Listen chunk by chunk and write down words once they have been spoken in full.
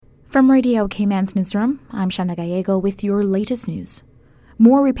From Radio Cayman's newsroom, I'm Shana Gallego with your latest news.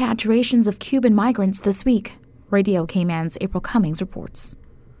 More repatriations of Cuban migrants this week. Radio Cayman's April Cummings reports.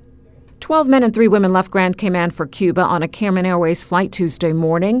 12 men and 3 women left Grand Cayman for Cuba on a Cayman Airways flight Tuesday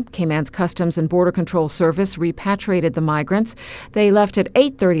morning. Cayman's Customs and Border Control Service repatriated the migrants. They left at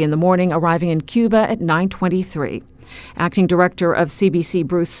 8:30 in the morning, arriving in Cuba at 9:23. Acting Director of CBC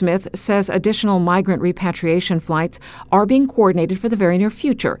Bruce Smith says additional migrant repatriation flights are being coordinated for the very near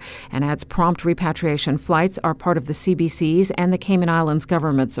future and adds prompt repatriation flights are part of the CBC's and the Cayman Islands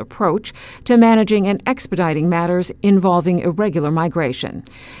government's approach to managing and expediting matters involving irregular migration.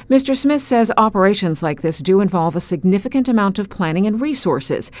 Mr. Smith says operations like this do involve a significant amount of planning and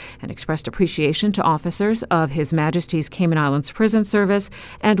resources and expressed appreciation to officers of His Majesty's Cayman Islands Prison Service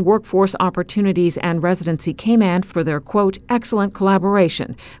and Workforce Opportunities and Residency Cayman for their, quote, excellent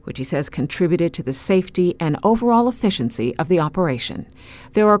collaboration, which he says contributed to the safety and overall efficiency of the operation.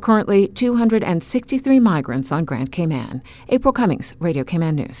 There are currently 263 migrants on Grand Cayman. April Cummings, Radio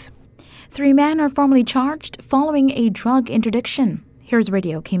Cayman News. 3 men are formally charged following a drug interdiction. Here's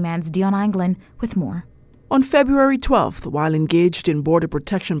Radio Cayman's Dion Anglin with more. On February 12th, while engaged in border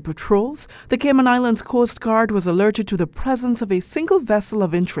protection patrols, the Cayman Islands Coast Guard was alerted to the presence of a single vessel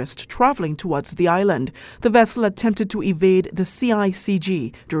of interest traveling towards the island. The vessel attempted to evade the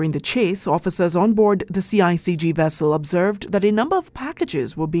CICG. During the chase, officers on board the CICG vessel observed that a number of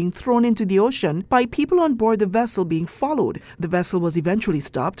packages were being thrown into the ocean by people on board the vessel being followed. The vessel was eventually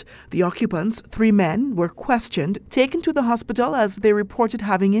stopped. The occupants, 3 men, were questioned, taken to the hospital as they reported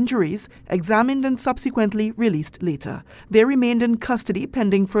having injuries, examined and subsequently released later. They remained in custody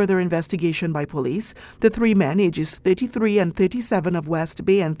pending further investigation by police. The 3 men, ages 33 and 37 of West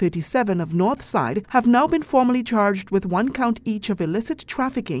Bay and 37 of North Side, have now been formally charged with 1 count each of illicit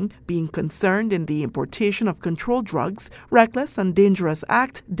trafficking, being concerned in the importation of controlled drugs, reckless and dangerous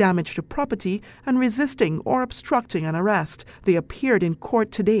act, damage to property, and resisting or obstructing an arrest. They appeared in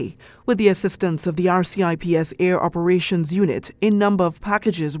court today. With the assistance of the RCIPS Air Operations Unit, a number of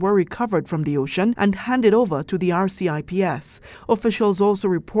packages were recovered from the ocean and handed over to the RCIPS. Officials also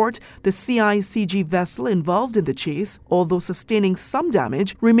report the CICG vessel involved in the chase, although sustaining some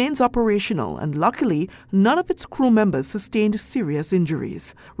damage, remains operational, and luckily, none of its crew members sustained serious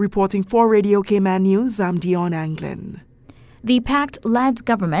injuries. Reporting for Radio Cayman News, I'm Dion Anglin. The PACT-led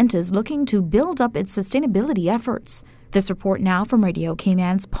government is looking to build up its sustainability efforts. This report now from Radio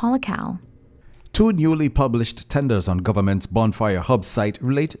Cayman's Paula Cal. 2 newly published tenders on government's Bonfire Hub site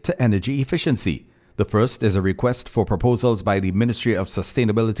relate to energy efficiency. The first is a request for proposals by the Ministry of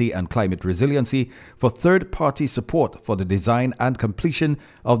Sustainability and Climate Resiliency for third-party support for the design and completion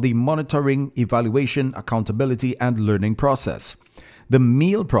of the monitoring, evaluation, accountability, and learning process. The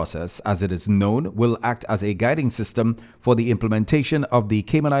MEAL process, as it is known, will act as a guiding system for the implementation of the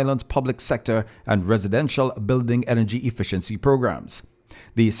Cayman Islands public sector and residential building energy efficiency programs.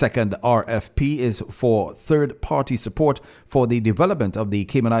 The second RFP is for third-party support for the development of the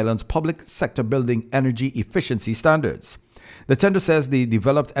Cayman Islands public sector building energy efficiency standards. The tender says the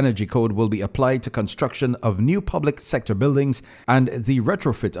developed energy code will be applied to construction of new public sector buildings and the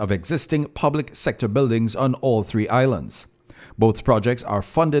retrofit of existing public sector buildings on all 3 islands. Both projects are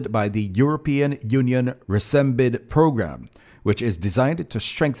funded by the European Union RESEMBID program, which is designed to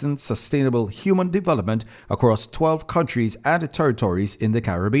strengthen sustainable human development across 12 countries and territories in the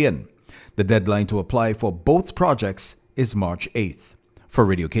Caribbean. The deadline to apply for both projects is March 8th. For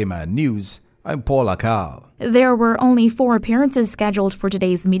Radio Cayman News, I'm Paul Akal. There were only 4 appearances scheduled for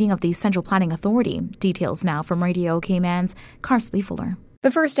today's meeting of the Central Planning Authority. Details now from Radio Cayman's Carsley Fuller. The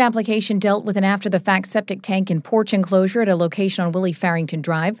first application dealt with an after-the-fact septic tank and porch enclosure at a location on Willie Farrington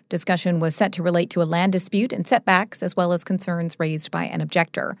Drive. Discussion was set to relate to a land dispute and setbacks, as well as concerns raised by an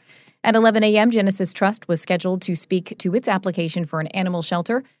objector. At 11 a.m., Genesis Trust was scheduled to speak to its application for an animal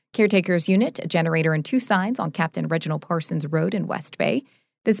shelter, caretakers unit, a generator, and 2 signs on Captain Reginald Parsons Road in West Bay.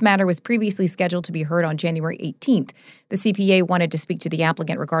 This matter was previously scheduled to be heard on January 18th. The CPA wanted to speak to the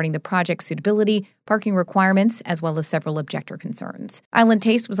applicant regarding the project's suitability, parking requirements, as well as several objector concerns. Island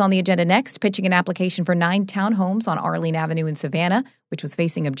Taste was on the agenda next, pitching an application for 9 townhomes on Arlene Avenue in Savannah, which was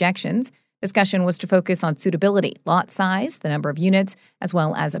facing objections. Discussion was to focus on suitability, lot size, the number of units, as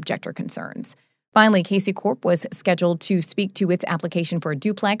well as objector concerns. Finally, Casey Corp was scheduled to speak to its application for a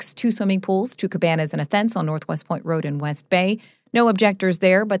duplex, 2 swimming pools, 2 cabanas, and a fence on Northwest Point Road in West Bay. No objectors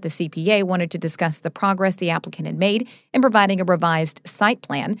there, but the CPA wanted to discuss the progress the applicant had made in providing a revised site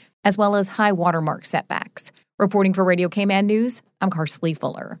plan, as well as high watermark setbacks. Reporting for Radio Cayman News, I'm Carsley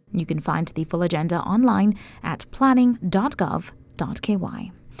Fuller. You can find the full agenda online at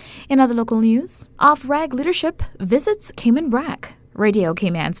planning.gov.ky. In other local news, Off-Reg Leadership visits Cayman Brac. Radio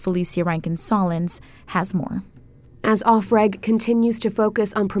Cayman's Felicia Rankin-Solins has more. As OFREG continues to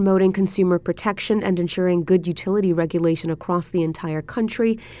focus on promoting consumer protection and ensuring good utility regulation across the entire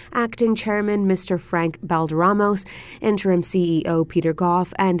country, Acting Chairman Mr. Frank Balderramos, Interim CEO Peter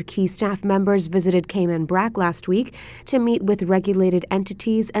Goff, and key staff members visited Cayman Brac last week to meet with regulated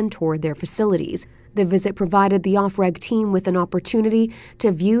entities and tour their facilities. The visit provided the OFREG team with an opportunity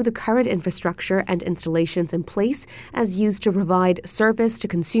to view the current infrastructure and installations in place as used to provide service to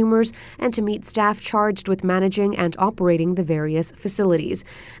consumers and to meet staff charged with managing and operating the various facilities.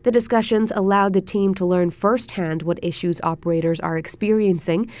 The discussions allowed the team to learn firsthand what issues operators are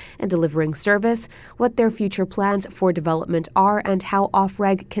experiencing in delivering service, what their future plans for development are, and how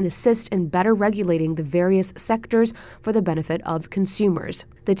OFREG can assist in better regulating the various sectors for the benefit of consumers.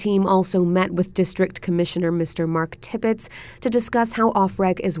 The team also met with District Commissioner Mr. Mark Tippett to discuss how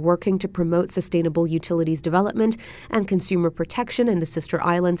OFREG is working to promote sustainable utilities development and consumer protection in the Sister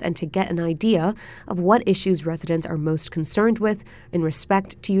Islands and to get an idea of what issues residents are most concerned with in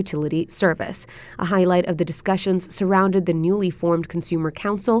respect to utility service. A highlight of the discussions surrounded the newly formed Consumer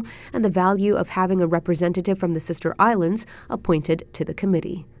Council and the value of having a representative from the Sister Islands appointed to the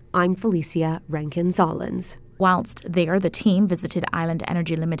committee. I'm Felicia Rankin-Solins. Whilst there, the team visited Island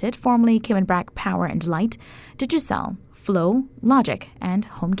Energy Limited, formerly Cayman Brac Power and Light, Digicel, Flow, Logic, and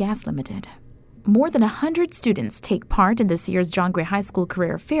Home Gas Limited. More than 100 students take part in this year's John Gray High School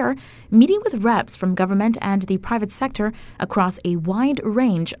Career Fair, meeting with reps from government and the private sector across a wide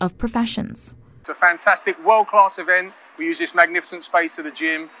range of professions. It's a fantastic, world-class event. We use this magnificent space of the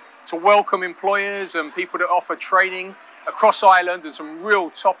gym to welcome employers and people that offer training across Ireland and some real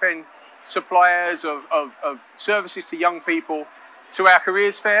top-end suppliers of services to young people to our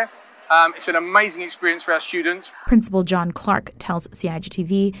careers fair. It's an amazing experience for our students. Principal John Clark tells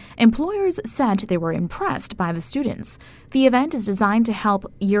CIGTV employers said they were impressed by the students. The event is designed to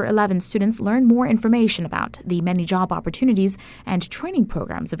help Year 11 students learn more information about the many job opportunities and training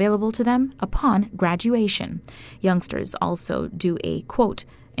programs available to them upon graduation. Youngsters also do a, quote,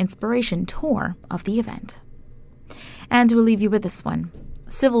 inspiration tour of the event. And we'll leave you with this one.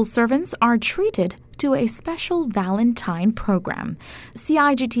 Civil servants are treated to a special Valentine program.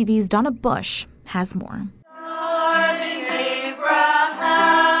 CIGTV's Donna Bush has more.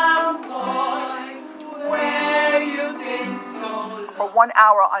 For 1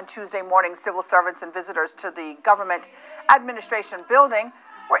 hour on Tuesday morning, civil servants and visitors to the Government Administration Building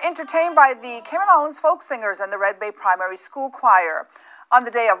were entertained by the Cayman Islands Folk Singers and the Red Bay Primary School Choir. On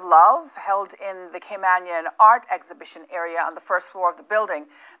the Day of Love, held in the Caymanian Art Exhibition area on the first floor of the building.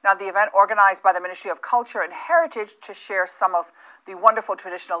 Now, the event organized by the Ministry of Culture and Heritage to share some of the wonderful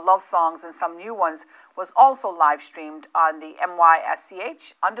traditional love songs and some new ones was also live streamed on the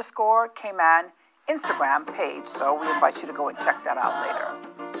MYSCH_Cayman Instagram page. So we invite you to go and check that out later.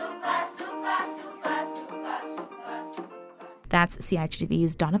 That's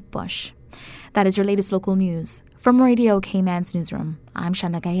CIGTV's Donna Bush. That is your latest local news. From Radio Cayman's newsroom, I'm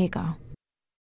Shana Gallego.